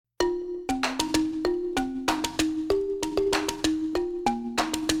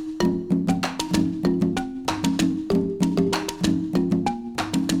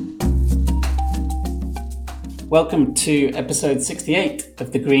Welcome to episode 68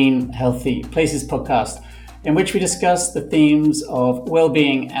 of the Green Healthy Places podcast, in which we discuss the themes of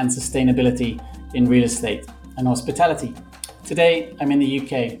well-being and sustainability in real estate and hospitality. Today, I'm in the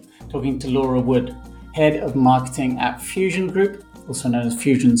UK talking to Laura Wood, Head of Marketing at Fusion Group, also known as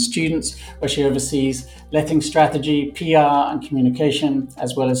Fusion Students, where she oversees letting strategy, PR and communication,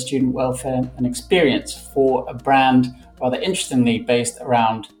 as well as student welfare and experience for a brand rather interestingly based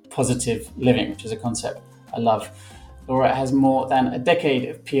around positive living, which is a concept I love. Laura has more than a decade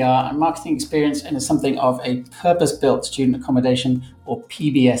of PR and marketing experience and is something of a purpose-built student accommodation or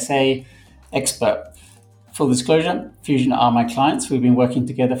PBSA expert. Full disclosure, Fusion are my clients. We've been working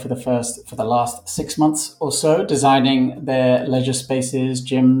together for the last 6 months or so, designing their leisure spaces,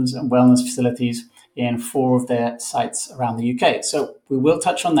 gyms and wellness facilities in 4 of their sites around the UK. So we will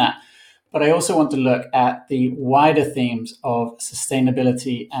touch on that. But I also want to look at the wider themes of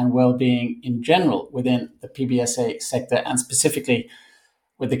sustainability and well-being in general within the PBSA sector, and specifically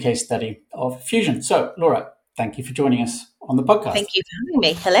with the case study of Fusion. So, Laura, thank you for joining us on the podcast. Thank you for having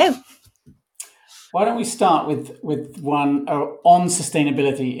me. Hello. Why don't we start with one on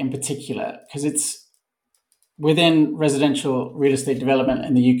sustainability in particular, because it's within residential real estate development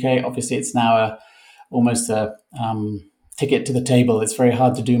in the UK. Obviously, it's now almost a ticket to the table. It's very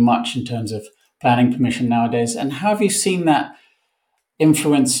hard to do much in terms of planning permission nowadays. And how have you seen that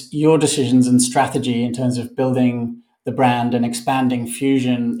influence your decisions and strategy in terms of building the brand and expanding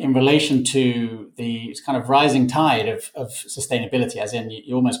Fusion in relation to the kind of rising tide of sustainability, as in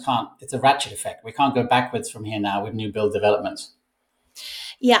you almost can't, it's a ratchet effect. We can't go backwards from here now with new build developments.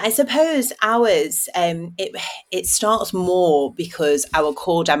 Yeah, I suppose ours, it starts more because our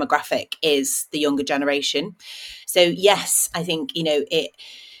core demographic is the younger generation. So yes, I think,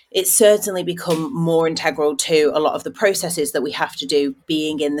 it's certainly become more integral to a lot of the processes that we have to do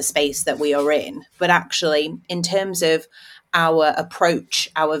being in the space that we are in. But actually, in terms of our approach,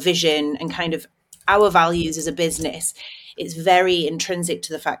 our vision, and kind of our values as a business, it's very intrinsic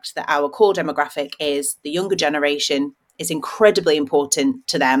to the fact that our core demographic is the younger generation. Is incredibly important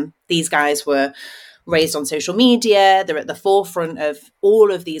to them. These guys were raised on social media. They're at the forefront of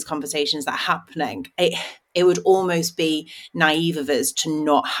all of these conversations that are happening. It would almost be naive of us to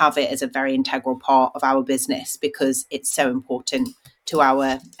not have it as a very integral part of our business because it's so important to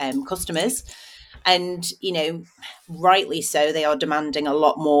our customers. And, rightly so, they are demanding a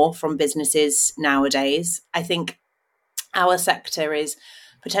lot more from businesses nowadays. I think our sector is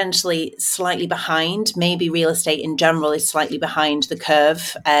potentially slightly behind. Maybe real estate in general is slightly behind the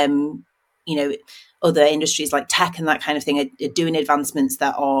curve. Other industries like tech and that kind of thing are doing advancements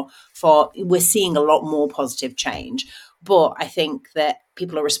that we're seeing a lot more positive change. But I think that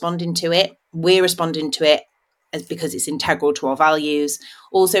people are responding to it. We're responding to it because it's integral to our values,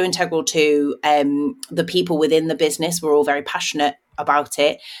 also integral to the people within the business. We're all very passionate about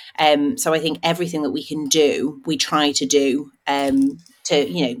it. So I think everything that we can do, we try to do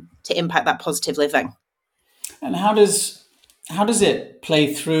to impact that positive living. And how does it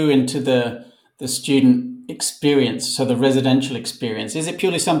play through into the student experience, so the residential experience? Is it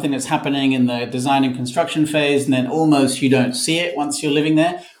purely something that's happening in the design and construction phase and then almost you don't see it once you're living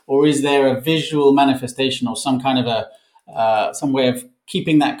there? Or is there a visual manifestation or some kind of some way of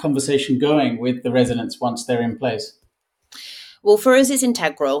keeping that conversation going with the residents once they're in place? Well, for us, it's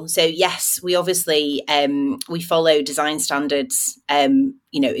integral. So yes, we obviously we follow design standards,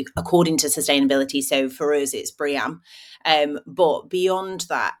 according to sustainability. So for us, it's BREEAM. But beyond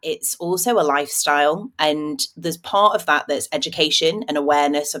that, it's also a lifestyle, and there's part of that that's education and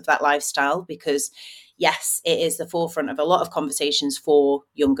awareness of that lifestyle. Because yes, it is the forefront of a lot of conversations for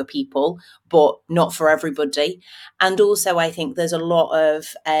younger people, but not for everybody. And also, I think there's a lot of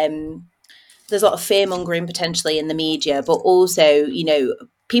fear mongering potentially in the media, but also,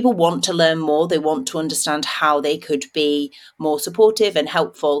 people want to learn more. They want to understand how they could be more supportive and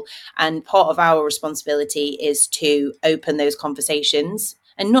helpful. And part of our responsibility is to open those conversations,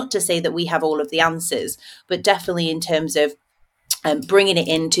 and not to say that we have all of the answers, but definitely in terms of bringing it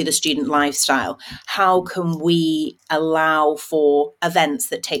into the student lifestyle. How can we allow for events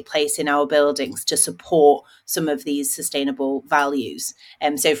that take place in our buildings to support some of these sustainable values?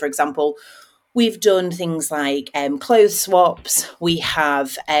 So, for example, we've done things like clothes swaps. We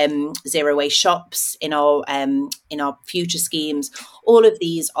have zero waste shops in our future schemes. All of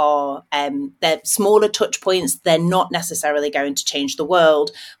these are they're smaller touch points. They're not necessarily going to change the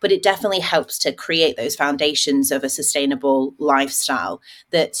world, but it definitely helps to create those foundations of a sustainable lifestyle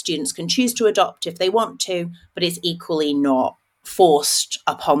that students can choose to adopt if they want to, but it's equally not forced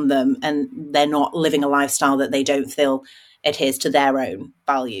upon them, and they're not living a lifestyle that they don't feel adheres to their own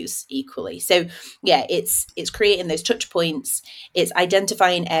values equally. So yeah, it's creating those touch points. It's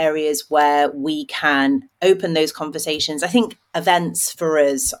identifying areas where we can open those conversations. I think events for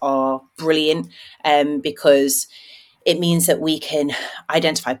us are brilliant, because it means that we can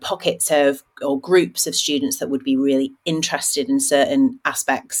identify pockets of or groups of students that would be really interested in certain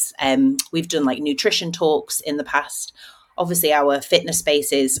aspects. We've done like nutrition talks in the past. Obviously, our fitness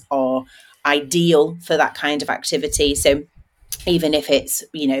spaces are ideal for that kind of activity. So even if it's,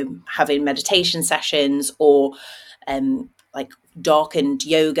 having meditation sessions or like darkened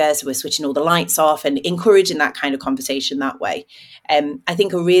yoga, so we're switching all the lights off and encouraging that kind of conversation that way. I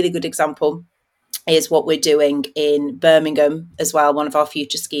think a really good example is what we're doing in Birmingham as well, one of our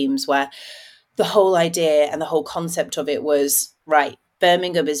future schemes, where the whole idea and the whole concept of it was, right,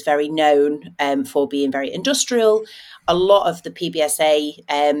 Birmingham is very known for being very industrial. A lot of the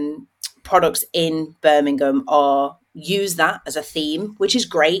PBSA products in Birmingham use that as a theme, which is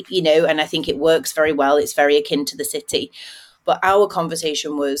great, and I think it works very well. It's very akin to the city. But our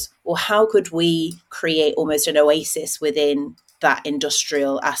conversation was, well, how could we create almost an oasis within that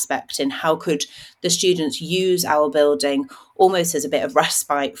industrial aspect? And how could the students use our building almost as a bit of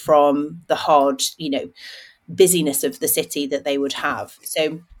respite from the hard, busyness of the city that they would have?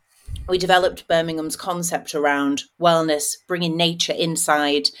 So we developed Birmingham's concept around wellness, bringing nature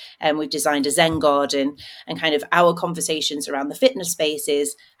inside, and we've designed a Zen garden. And kind of our conversations around the fitness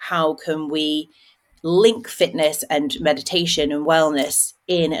spaces, how can we link fitness and meditation and wellness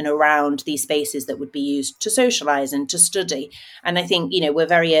in and around these spaces that would be used to socialize and to study? And I think, we're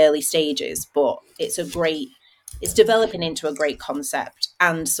very early stages, but it's developing into a great concept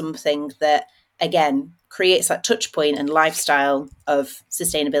and something that, again, creates that touch point and lifestyle of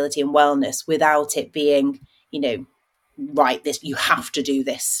sustainability and wellness without it being, right, you have to do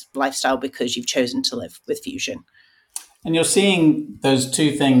this lifestyle because you've chosen to live with Fusion. And you're seeing those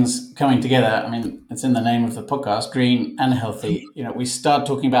two things coming together. I mean, it's in the name of the podcast, green and healthy. We start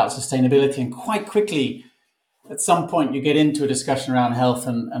talking about sustainability, and quite quickly, at some point, you get into a discussion around health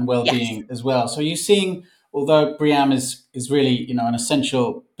and well-being Yes. as well. So you're seeing, although BREEAM is really, an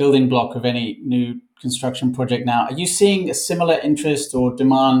essential building block of any new construction project now, are you seeing a similar interest or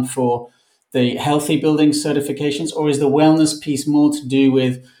demand for the healthy building certifications, or is the wellness piece more to do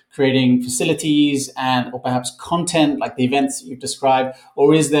with creating facilities or perhaps content like the events that you've described?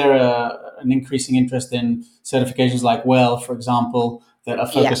 Or is there an increasing interest in certifications like WELL, for example, that are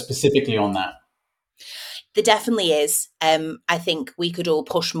focused specifically on that? There definitely is. I think we could all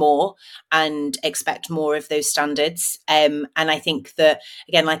push more and expect more of those standards. And I think that,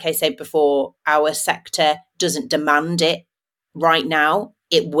 again, like I said before, our sector doesn't demand it right now.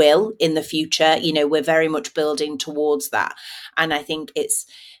 It will in the future. We're very much building towards that. And I think it's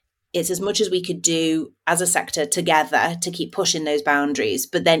as much as we could do as a sector together to keep pushing those boundaries,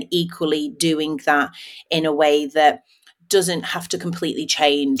 but then equally doing that in a way that doesn't have to completely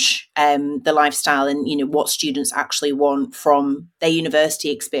change the lifestyle and what students actually want from their university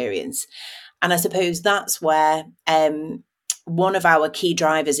experience. And I suppose that's where one of our key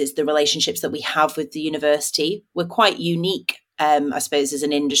drivers is the relationships that we have with the university. We're quite unique, I suppose, as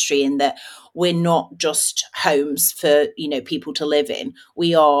an industry, in that we're not just homes for people to live in.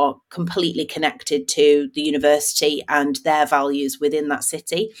 We are completely connected to the university and their values within that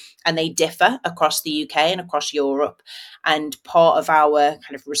city, and they differ across the UK and across Europe. And part of our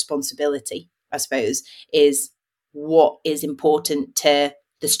kind of responsibility, I suppose, is what is important to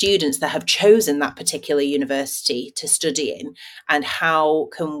the students that have chosen that particular university to study in, and how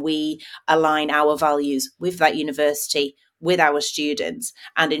can we align our values with that university, with our students,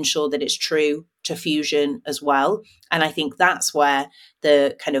 and ensure that it's true to Fusion as well. And I think that's where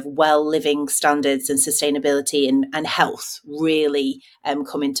the kind of well living standards and sustainability and health really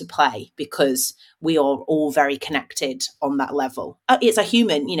come into play, because we are all very connected on that level. It's a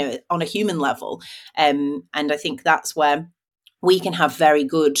human, on a human level. And I think that's where we can have very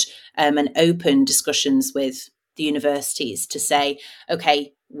good and open discussions with the universities to say,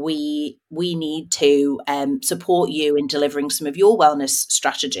 okay, we need to support you in delivering some of your wellness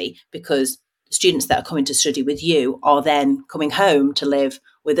strategy, because students that are coming to study with you are then coming home to live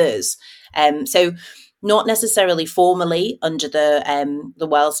with us. So not necessarily formally under the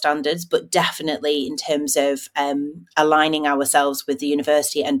WELL standards, but definitely in terms of aligning ourselves with the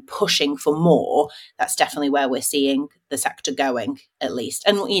university and pushing for more. That's definitely where we're seeing the sector going, at least.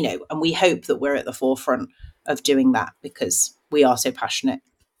 And and we hope that we're at the forefront of doing that, because we are so passionate.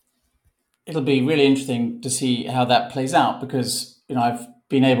 It'll be really interesting to see how that plays out, because I've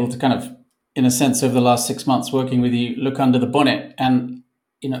been able to kind of, in a sense, over the last 6 months working with you, look under the bonnet, and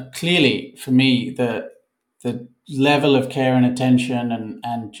clearly for me the level of care and attention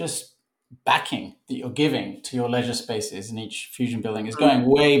and just backing that you're giving to your leisure spaces in each Fusion building is going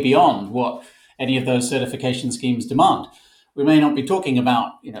way beyond what any of those certification schemes demand. We may not be talking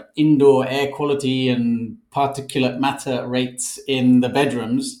about, indoor air quality and particulate matter rates in the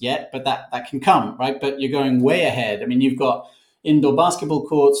bedrooms yet, but that can come, right? But you're going way ahead. I mean, you've got indoor basketball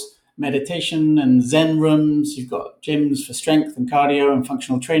courts, meditation and Zen rooms. You've got gyms for strength and cardio and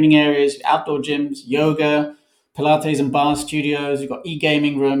functional training areas, outdoor gyms, yoga, Pilates and bar studios. You've got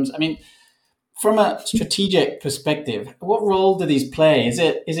e-gaming rooms. I mean, from a strategic perspective, what role do these play? Is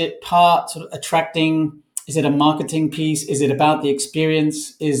it part sort of attracting? Is it a marketing piece? Is it about the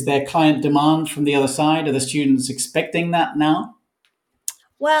experience? Is there client demand from the other side? Are the students expecting that now?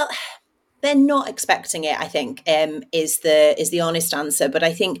 Well, they're not expecting it, I think, is the honest answer. But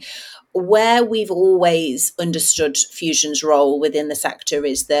I think where we've always understood Fusion's role within the sector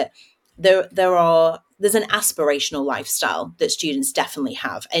is that there's an aspirational lifestyle that students definitely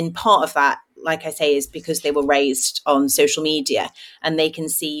have. And part of that, like I say, is because they were raised on social media and they can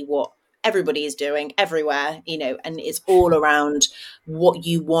see what everybody is doing everywhere, and it's all around what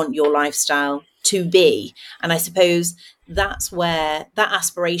you want your lifestyle to be. And I suppose that's where that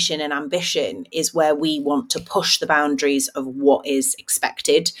aspiration and ambition is where we want to push the boundaries of what is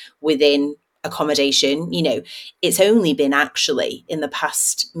expected within accommodation. It's only been actually in the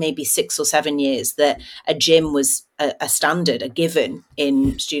past maybe 6 or 7 years that a gym was a standard, a given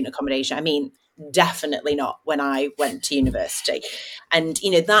in student accommodation. I mean, definitely not when I went to university. And,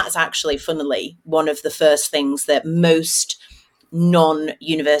 that's actually, funnily, one of the first things that most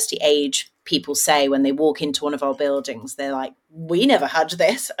non-university age people say when they walk into one of our buildings. They're like, we never had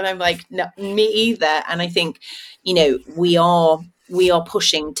this. And I'm like, no, me either. And I think, we are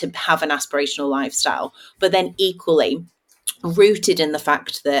pushing to have an aspirational lifestyle, but then equally rooted in the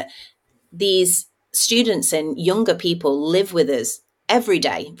fact that these students and younger people live with us every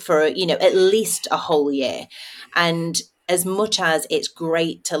day for at least a whole year. And as much as it's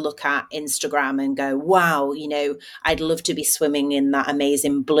great to look at Instagram and go, wow, I'd love to be swimming in that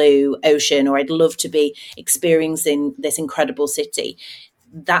amazing blue ocean, or I'd love to be experiencing this incredible city,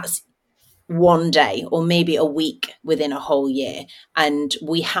 that's one day or maybe a week within a whole year. And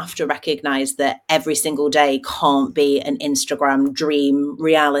we have to recognize that every single day can't be an Instagram dream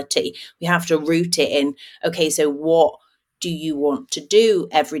reality. We have to root it in, okay, so what do you want to do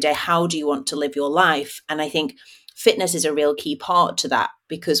every day? How do you want to live your life? And I think fitness is a real key part to that,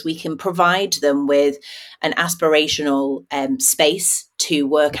 because we can provide them with an aspirational space to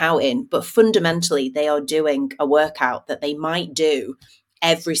work out in, but fundamentally they are doing a workout that they might do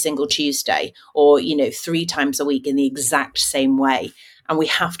every single Tuesday or, 3 times a week in the exact same way. And we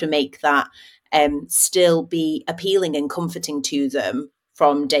have to make that still be appealing and comforting to them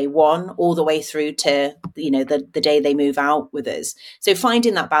from day one all the way through to, the day they move out with us. So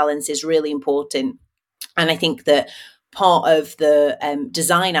finding that balance is really important. And I think that part of the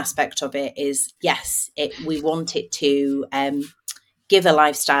design aspect of it is, yes, we want it to give a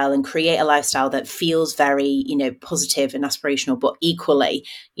lifestyle and create a lifestyle that feels very, positive and aspirational, but equally,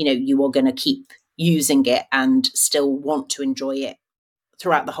 you are going to keep using it and still want to enjoy it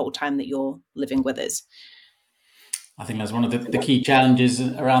throughout the whole time that you're living with us. I think that's one of the key challenges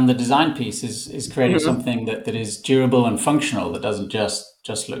around the design piece is creating something that is durable and functional, that doesn't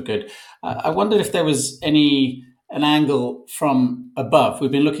just look good. I wondered if there was an angle from above. We've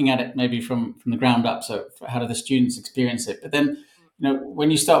been looking at it maybe from the ground up. So how do the students experience it? But then, when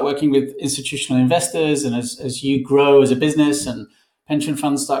you start working with institutional investors and as you grow as a business and pension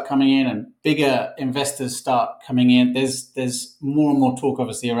funds start coming in and bigger investors start coming in, there's more and more talk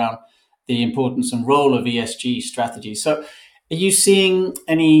obviously around the importance and role of ESG strategy. So are you seeing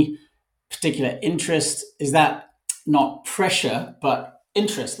any particular interest? Is that not pressure, but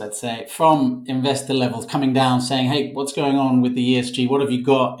interest, let's say, from investor levels coming down saying, hey, what's going on with the ESG? What have you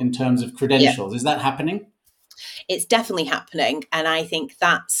got in terms of credentials? Yeah. Is that happening? It's definitely happening. And I think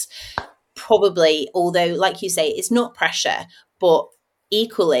that's probably, although, like you say, it's not pressure, but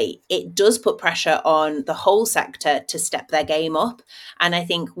equally, it does put pressure on the whole sector to step their game up. And I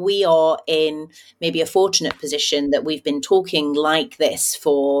think we are in maybe a fortunate position that we've been talking like this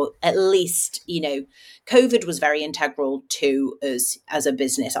for at least, COVID was very integral to us as a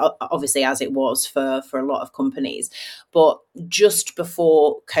business, obviously, as it was for a lot of companies. But just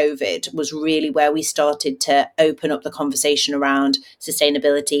before COVID was really where we started to open up the conversation around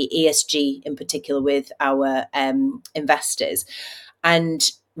sustainability, ESG in particular, with our investors. And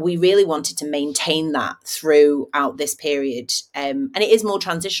we really wanted to maintain that throughout this period. And it is more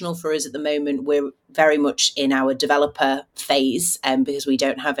transitional for us at the moment. We're very much in our developer phase because we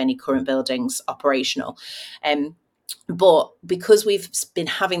don't have any current buildings operational. But because we've been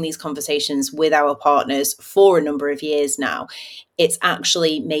having these conversations with our partners for a number of years now, it's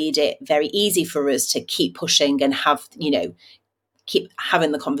actually made it very easy for us to keep pushing and have, keep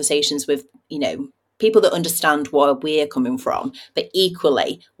having the conversations with, people that understand where we're coming from. But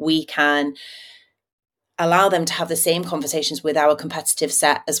equally, we can allow them to have the same conversations with our competitive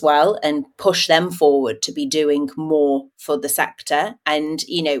set as well and push them forward to be doing more for the sector. And,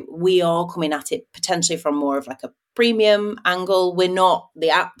 we are coming at it potentially from more of like a premium angle. We're not the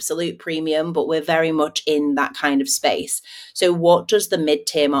absolute premium, but we're very much in that kind of space. So what does the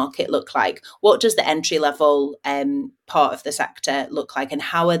mid-tier market look like? What does the entry level part of the sector look like? And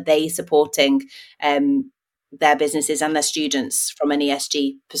how are they supporting their businesses and their students from an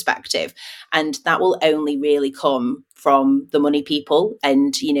ESG perspective? And that will only really come from the money people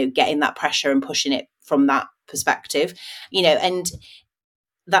and, getting that pressure and pushing it from that perspective, and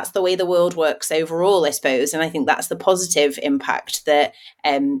that's the way the world works overall, I suppose. And I think that's the positive impact that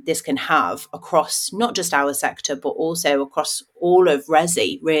this can have across not just our sector, but also across all of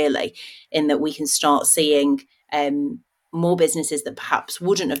Resi, really, in that we can start seeing more businesses that perhaps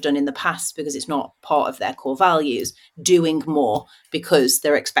wouldn't have done in the past because it's not part of their core values, doing more because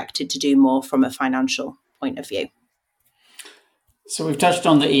they're expected to do more from a financial point of view. So we've touched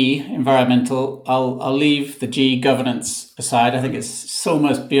on the E, environmental. I'll leave the G, governance, aside. I think it's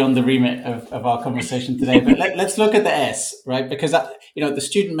almost beyond the remit of our conversation today. But let's look at the S, right? Because the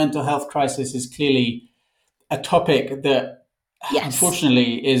student mental health crisis is clearly a topic that, yes,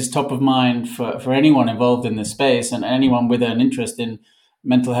 unfortunately is top of mind for anyone involved in this space and anyone with an interest in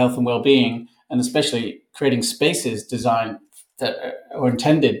mental health and well-being, and especially creating spaces designed that are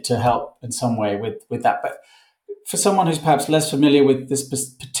intended to help in some way with that. But for someone who's perhaps less familiar with this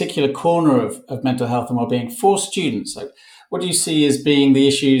particular corner of mental health and well-being for students, like, what do you see as being the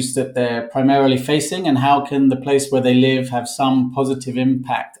issues that they're primarily facing, and how can the place where they live have some positive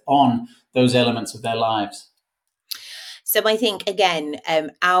impact on those elements of their lives? So I think, again,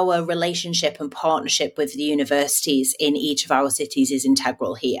 our relationship and partnership with the universities in each of our cities is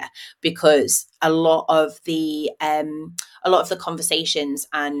integral here, because a lot of the conversations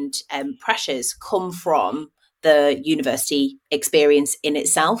and pressures come from the university experience in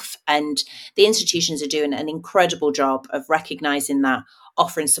itself. And the institutions are doing an incredible job of recognising that,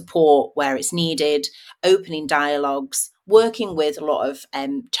 offering support where it's needed, opening dialogues, working with a lot of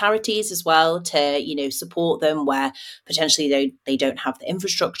charities as well to, support them where potentially they don't have the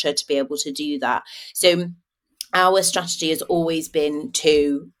infrastructure to be able to do that. So our strategy has always been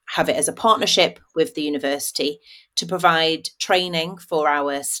to have it as a partnership with the university to provide training for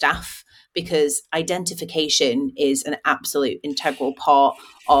our staff, because identification is an absolute integral part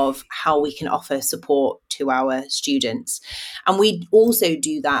of how we can offer support to our students. And we also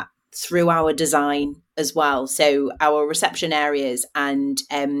do that through our design as well. So our reception areas and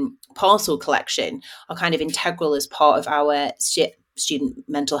parcel collection are kind of integral as part of our student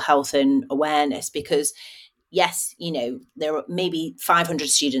mental health and awareness, because yes, there are maybe 500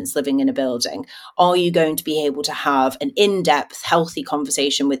 students living in a building. Are you going to be able to have an in-depth, healthy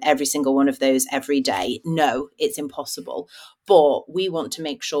conversation with every single one of those every day? No, it's impossible. But we want to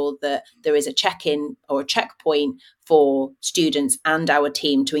make sure that there is a check-in or a checkpoint for students and our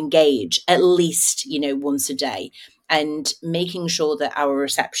team to engage at least, once a day. And making sure that our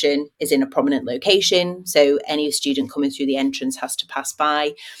reception is in a prominent location. So any student coming through the entrance has to pass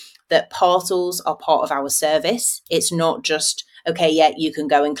by. That parcels are part of our service. It's not just, okay, yeah, you can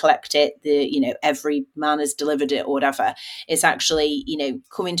go and collect it. Every man has delivered it or whatever. It's actually,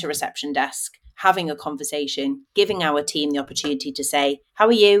 coming to reception desk, having a conversation, giving our team the opportunity to say, how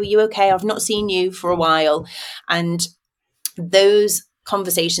are you? Are you okay? I've not seen you for a while. And those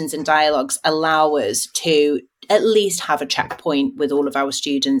conversations and dialogues allow us to at least have a checkpoint with all of our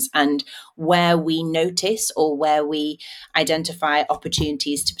students, and where we notice or where we identify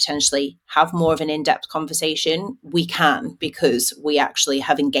opportunities to potentially have more of an in-depth conversation, we can, because we actually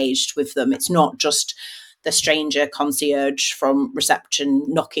have engaged with them. It's not just the stranger concierge from reception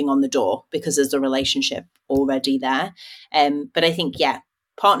knocking on the door, because there's a relationship already there. But I think,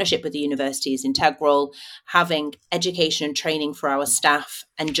 partnership with the university is integral, having education and training for our staff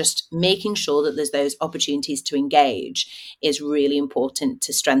and just making sure that there's those opportunities to engage is really important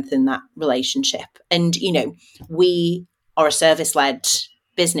to strengthen that relationship. And, we are a service-led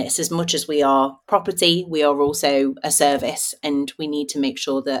business. As much as we are property, we are also a service, and we need to make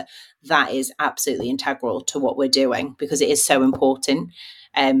sure that that is absolutely integral to what we're doing, because it is so important.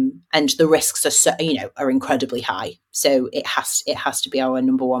 and the risks are are incredibly high. So it has to be our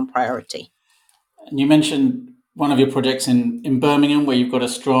number one priority. And you mentioned one of your projects in Birmingham where you've got a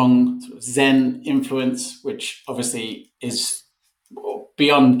strong sort of Zen influence, which obviously is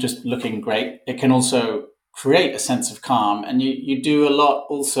beyond just looking great. It can also create a sense of calm. And you do a lot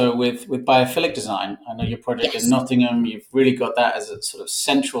also with biophilic design. I know your project in Yes. Nottingham, you've really got that as a sort of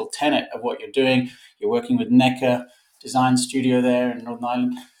central tenet of what you're doing. You're working with Necker Design Studio there in Northern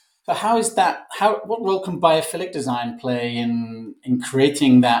Ireland. So how is that? What role can biophilic design play in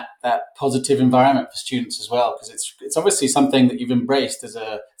creating that positive environment for students as well? Because it's obviously something that you've embraced as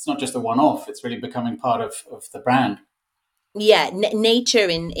it's not just a one off. It's really becoming part of the brand. Yeah, nature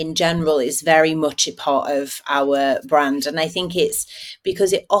in general is very much a part of our brand, and I think it's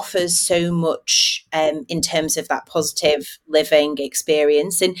because it offers so much in terms of that positive living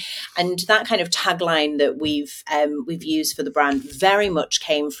experience, and that kind of tagline that we've used for the brand very much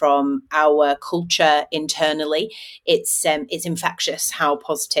came from our culture internally. It's infectious how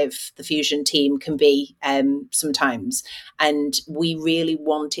positive the Fusion team can be sometimes, and we really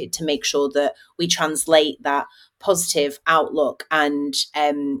wanted to make sure that we translate that positive outlook and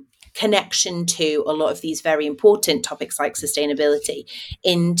connection to a lot of these very important topics like sustainability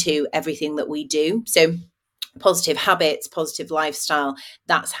into everything that we do. So positive habits, positive lifestyle,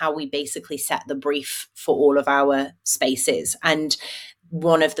 that's how we basically set the brief for all of our spaces. And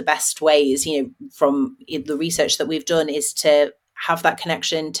one of the best ways, from the research that we've done, is to have that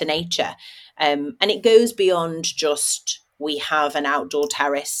connection to nature. And it goes beyond just we have an outdoor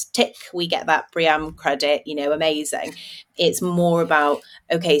terrace, tick, we get that BREEAM credit, amazing. It's more about,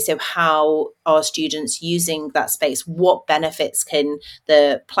 okay, so how are students using that space? What benefits can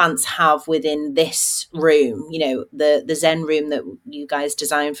the plants have within this room? The Zen room that you guys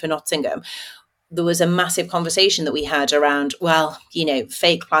designed for Nottingham. There was a massive conversation that we had around, well,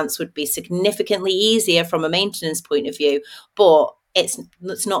 fake plants would be significantly easier from a maintenance point of view, but it's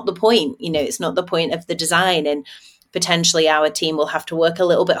not the point. It's not the point of the design, and potentially our team will have to work a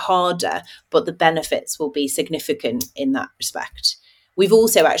little bit harder, but the benefits will be significant in that respect. We've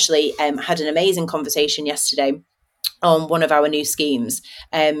also actually had an amazing conversation yesterday on one of our new schemes.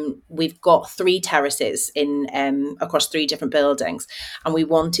 We've got 3 terraces in across 3 different buildings, and we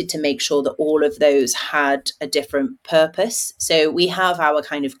wanted to make sure that all of those had a different purpose. So we have our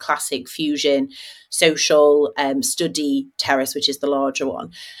kind of classic Fusion social study terrace, which is the larger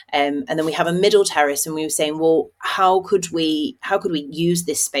one, and then we have a middle terrace. And we were saying, well, how could we use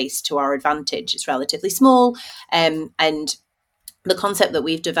this space to our advantage? It's relatively small, and the concept that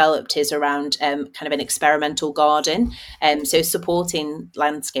we've developed is around kind of an experimental garden. So supporting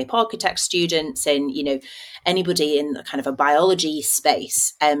landscape architect students and, anybody in kind of a biology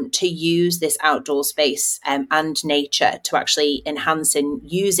space to use this outdoor space and nature to actually enhance and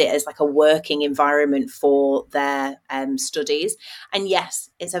use it as like a working environment for their studies. And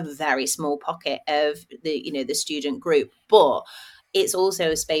yes, it's a very small pocket of the student group, but it's also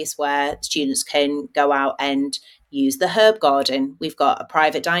a space where students can go out and use the herb garden. We've got a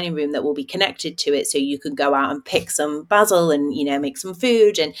private dining room that will be connected to it, so you can go out and pick some basil and make some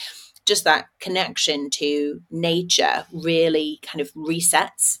food. And just that connection to nature really kind of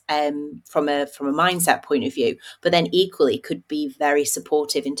resets from a mindset point of view, but then equally could be very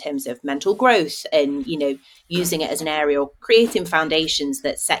supportive in terms of mental growth and using it as an area or creating foundations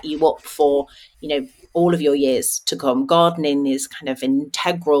that set you up for all of your years to come. Gardening is kind of an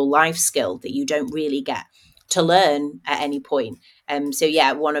integral life skill that you don't really get to learn at any point. So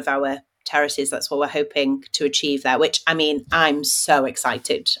yeah, one of our terraces, that's what we're hoping to achieve there, which I'm so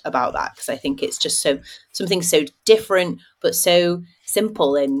excited about that, because I think it's just something so different but so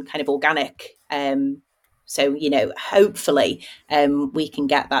simple and kind of organic. So hopefully we can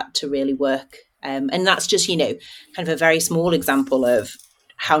get that to really work, and that's just kind of a very small example of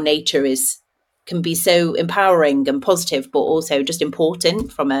how nature can be so empowering and positive, but also just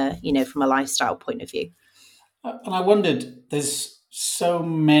important from a lifestyle point of view. And I wondered, there's so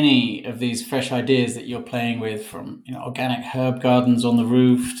many of these fresh ideas that you're playing with, from organic herb gardens on the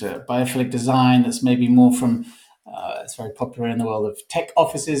roof to biophilic design that's maybe more from it's very popular in the world of tech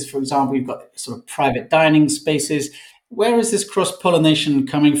offices, for example. You've got sort of private dining spaces. Where is this cross-pollination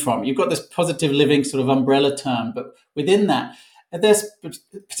coming from? You've got this positive living sort of umbrella term, but within that, are there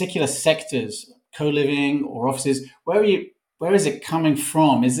particular sectors, co-living or offices? Where is it coming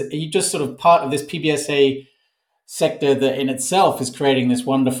from? Are you just sort of part of this PBSA sector that in itself is creating this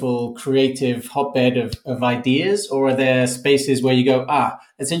wonderful creative hotbed of ideas, or are there spaces where you go,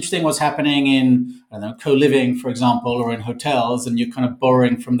 it's interesting what's happening in, I don't know, co-living, for example, or in hotels, and you're kind of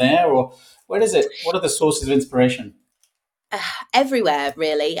borrowing from there? Or what are the sources of inspiration? everywhere,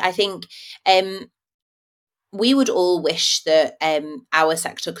 really. I think we would all wish that our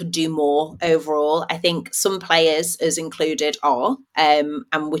sector could do more overall. I think some players, us included, are,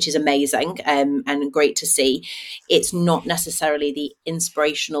 and which is amazing and great to see. It's not necessarily the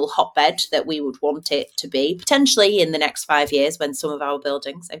inspirational hotbed that we would want it to be, potentially in the next 5 years when some of our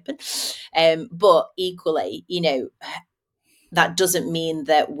buildings open. But equally, that doesn't mean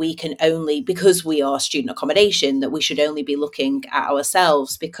that we can only, because we are student accommodation, that we should only be looking at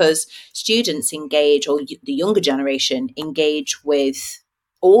ourselves, because students engage, or the younger generation engage with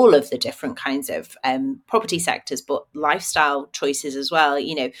all of the different kinds of property sectors, but lifestyle choices as well,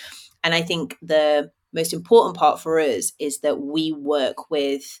 And I think the most important part for us is that we work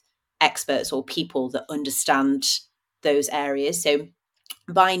with experts or people that understand those areas. So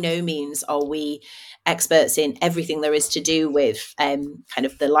by no means are we experts in everything there is to do with kind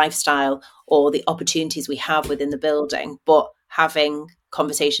of the lifestyle or the opportunities we have within the building, but having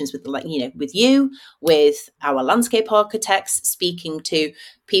conversations with with you, with our landscape architects, speaking to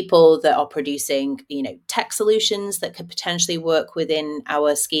people that are producing tech solutions that could potentially work within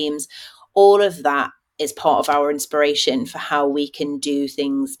our schemes. All of that is part of our inspiration for how we can do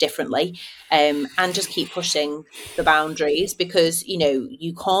things differently, and just keep pushing the boundaries, because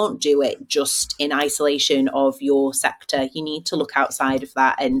you can't do it just in isolation of your sector. You need to look outside of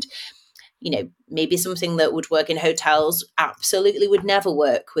that, and maybe something that would work in hotels absolutely would never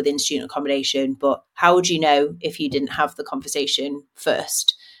work within student accommodation, but how would you know if you didn't have the conversation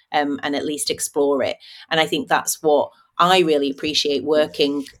first, and at least explore it? And I think that's what I really appreciate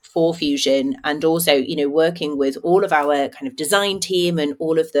working for Fusion, and also working with all of our kind of design team and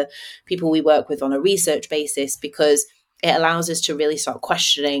all of the people we work with on a research basis, because it allows us to really start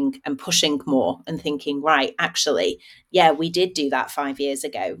questioning and pushing more and thinking, right, actually, yeah, we did do that 5 years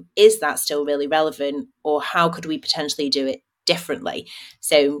ago. Is that still really relevant? Or how could we potentially do it differently?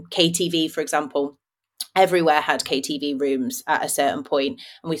 So KTV, for example, everywhere had KTV rooms at a certain point.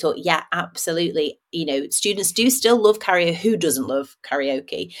 And we thought, yeah, absolutely. Students do still love karaoke. Who doesn't love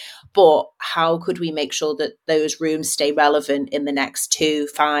karaoke? But how could we make sure that those rooms stay relevant in the next 2,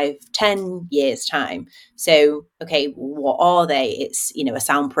 5, 10 years time? So, okay, what are they? It's, a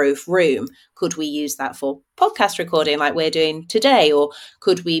soundproof room. Could we use that for podcast recording like we're doing today? Or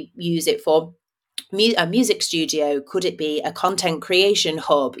could we use it for a music studio? Could it be a content creation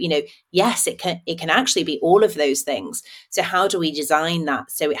hub? Yes, it can actually be all of those things. So how do we design that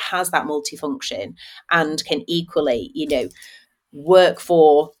so it has that multifunction and can equally work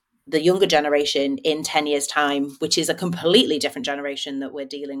for the younger generation in 10 years time, which is a completely different generation that we're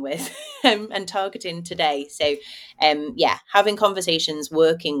dealing with and targeting today. So having conversations,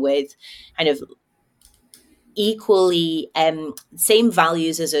 working with kind of equally same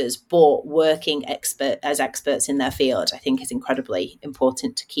values as us, but working as experts in their field, I think is incredibly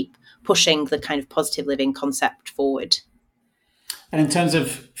important to keep pushing the kind of positive living concept forward. And in terms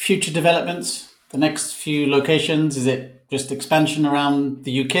of future developments, the next few locations, is it just expansion around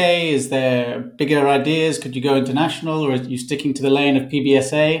the UK? Is there bigger ideas? Could you go international, or are you sticking to the lane of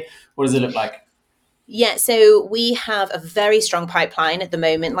PBSA? What does it look like? Yeah, so we have a very strong pipeline at the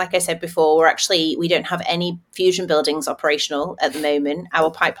moment. Like I said before, we don't have any Fusion buildings operational at the moment.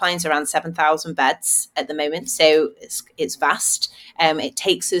 Our pipeline's around 7,000 beds at the moment, so it's vast. It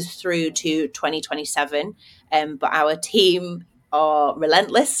takes us through to 2027, but our team are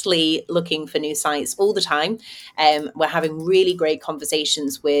relentlessly looking for new sites all the time. We're having really great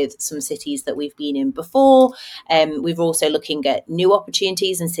conversations with some cities that we've been in before. We've also looking at new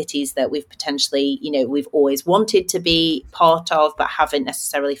opportunities in cities that we've potentially, we've always wanted to be part of, but haven't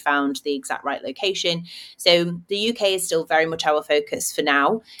necessarily found the exact right location. So the UK is still very much our focus for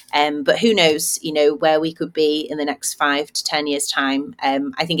now. But who knows, where we could be in the next 5 to 10 years time.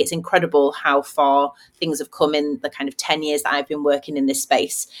 I think it's incredible how far things have come in the kind of 10 years that I've been working in this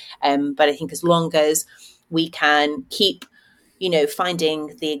space. But I think as long as we can keep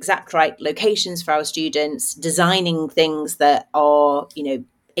finding the exact right locations for our students, designing things that are,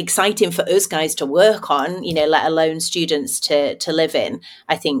 exciting for us guys to work on, let alone students to live in,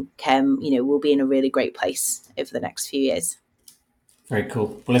 I think, we'll be in a really great place over the next few years. Very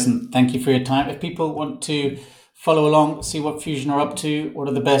cool. Well, listen, thank you for your time. If people want to follow along, see what Fusion are up to, what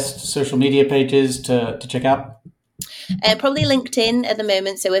are the best social media pages to check out? Probably LinkedIn at the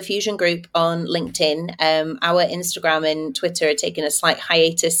moment. So we're Fusion Group on LinkedIn. Our Instagram and Twitter are taking a slight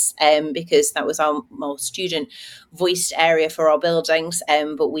hiatus because that was our more student voiced area for our buildings.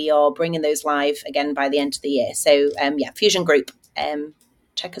 But we are bringing those live again by the end of the year. So Fusion Group,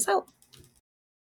 check us out.